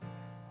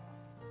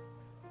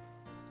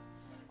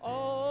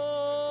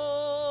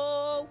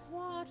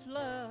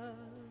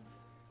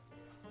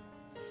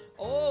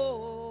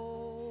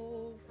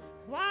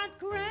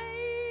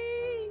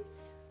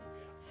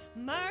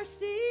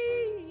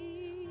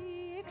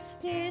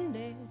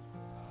destined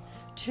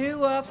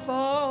to a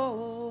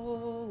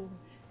fallen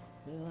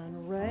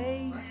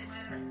race,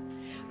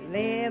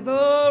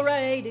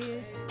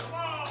 liberated,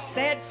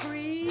 set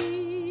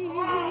free,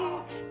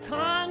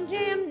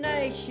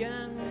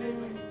 condemnation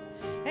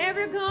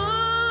ever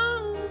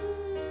gone,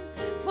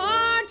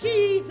 for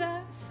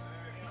Jesus,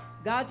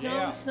 God's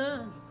own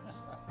Son,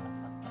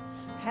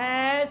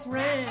 has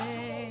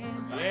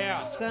ransomed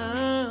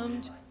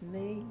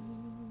me.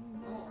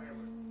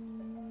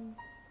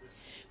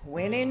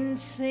 When in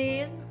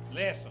sin,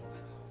 Listen.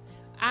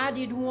 I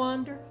did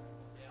wonder,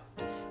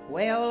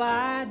 well,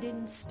 I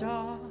didn't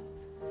stop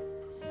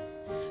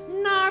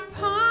nor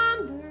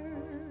ponder,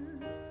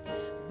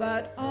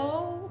 but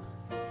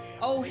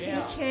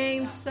he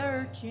came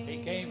searching. He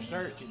came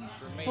searching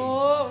for me.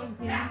 For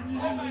me.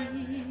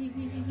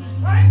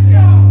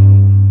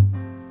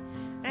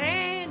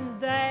 And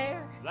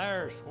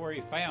there's where he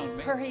found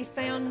me. Where he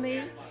found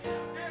me.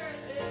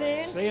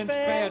 Sin's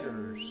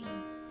fetters,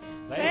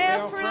 they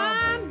fell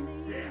from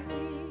me.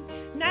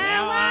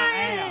 Now I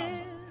am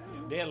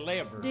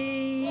delivered.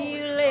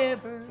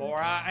 For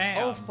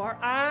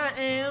I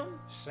am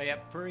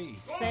set free.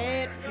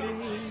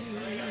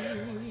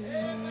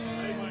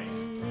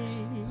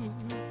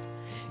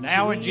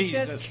 Now when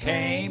Jesus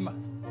came,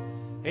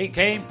 he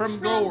came from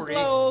glory.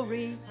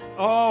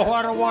 Oh,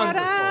 what a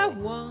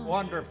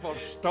wonderful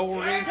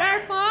story.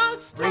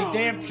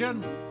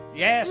 Redemption.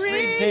 Yes,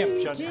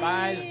 redemption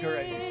by his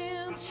grace.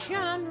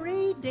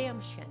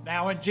 Redemption.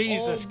 Now when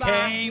Jesus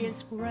came,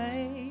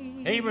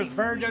 he was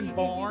virgin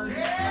born,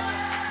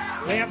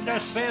 lived a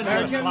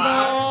sinless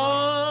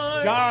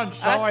life. John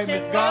saw him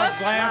as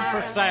God's lamb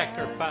for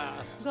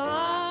sacrifice.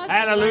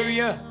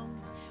 Hallelujah.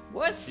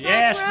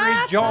 Yes,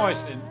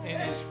 rejoicing in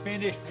his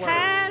finished work.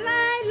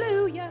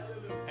 Hallelujah.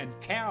 And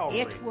Calvary,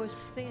 it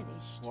was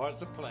finished, was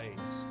the place.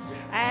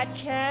 At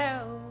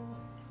Calvary.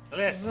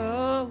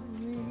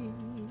 Listen.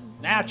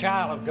 Now,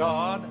 child of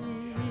God,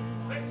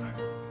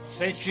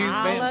 since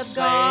you've been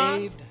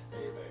saved,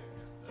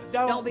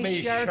 don't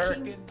be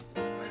shirking.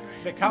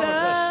 Because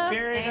the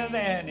spirit of the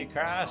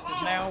Antichrist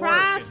is now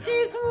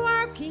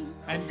working.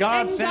 And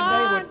God said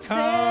they would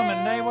come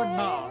and they would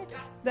not.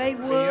 They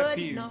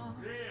would not.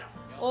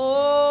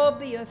 Oh,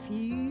 be a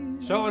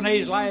few. So in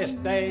these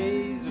last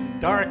days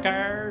and dark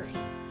hours,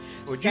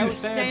 would you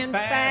stand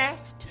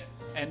fast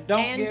and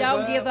don't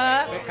give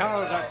up?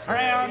 Because a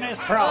crown is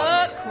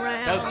promised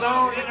to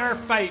those that are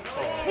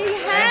faithful.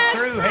 And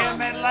through him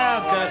that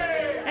loved us,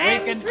 we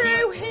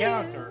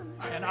can conquer.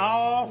 And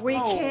all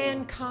foes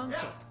can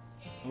conquer.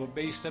 Will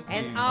be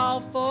subdued. And all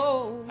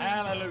foes.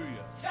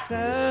 Hallelujah.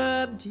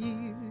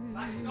 Subdued.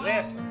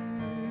 Listen.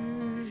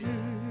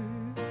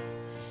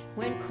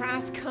 When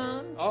Christ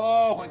comes.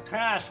 Oh, when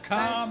Christ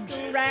comes,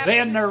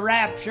 then the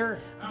rapture,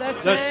 the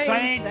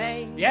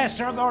saints, yes,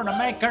 they're going to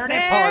make their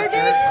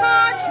departure.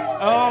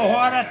 Oh,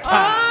 what a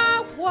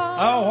time.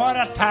 Oh, what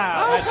a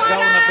time that's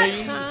going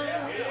to be.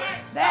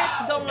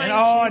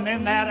 And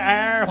in that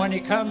hour, when he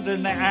comes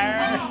in the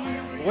hour,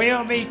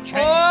 we'll be changed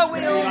to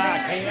be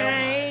like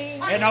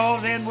him. And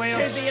then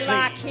we'll see.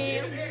 Like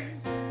him.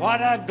 What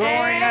a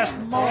glorious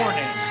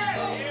morning.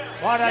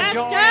 What a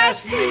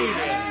joyous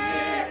evening.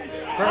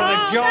 For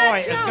the joy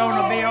is going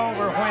to be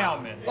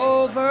overwhelming.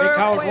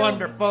 Because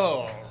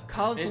wonderful.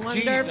 Is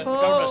Jesus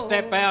going to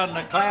step out in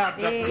the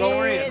clouds of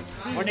glory?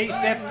 When he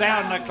stepped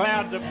out in the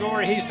clouds of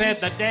glory, he said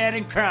the dead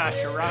in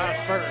Christ shall rise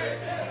first.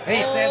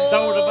 He said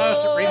those of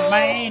us that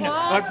remain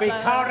would be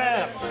caught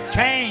up,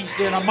 changed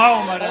in a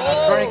moment, in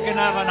a twinkling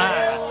of an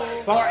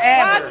eye,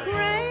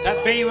 forever to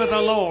be with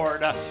the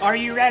Lord. Are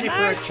you ready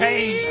for a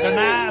change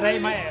tonight?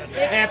 Amen.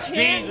 If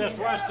Jesus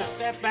was to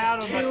step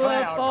out of the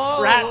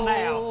cloud right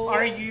now,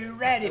 are you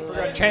ready for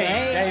a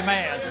change?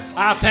 Amen.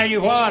 I'll tell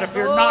you what, if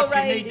you're not,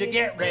 you need to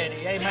get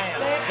ready.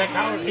 Amen.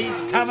 Because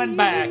he's coming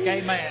back.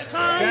 Amen.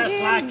 Just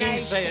like he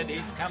said,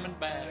 he's coming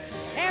back.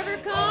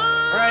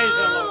 Praise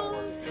the Lord.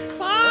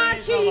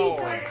 Praise the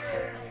Lord.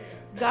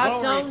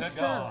 God's Glory own to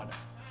Son. God.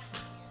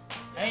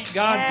 Ain't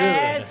God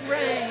good?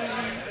 Praise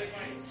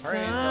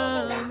the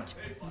Lord.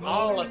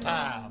 All the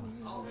time.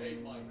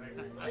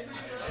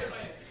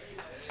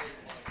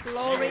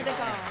 Glory to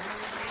God.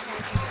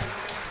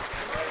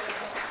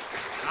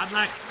 I'd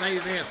like to say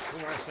this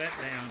before I sit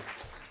down.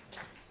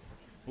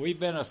 We've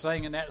been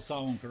singing that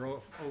song for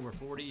over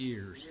 40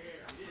 years.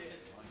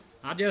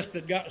 I just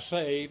had got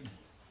saved.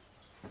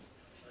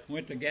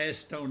 Went to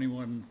Gastonia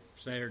one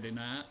Saturday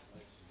night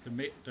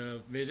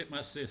to visit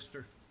my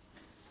sister.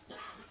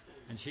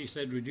 And she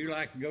said, would you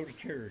like to go to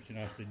church? And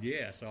I said,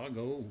 yes, I'll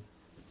go.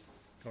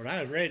 Because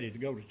I was ready to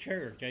go to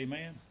church,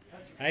 amen.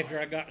 After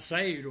I got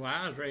saved,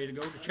 I was ready to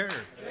go to church.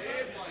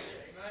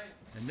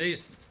 And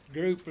this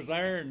group was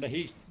there, and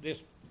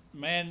this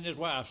man and his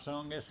wife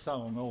sung this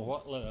song, Oh,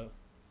 What Love.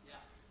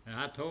 And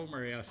I told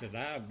Mary, I said,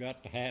 I've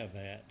got to have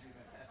that.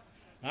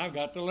 I've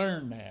got to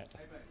learn that.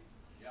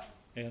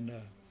 And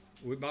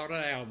we bought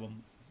an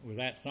album with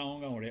that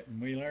song on it, and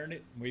we learned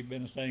it, and we've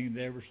been singing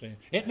it ever since.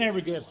 It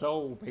never gets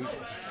old, people.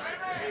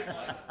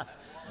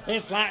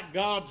 It's like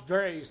God's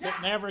grace. It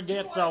never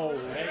gets old.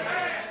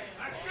 Amen.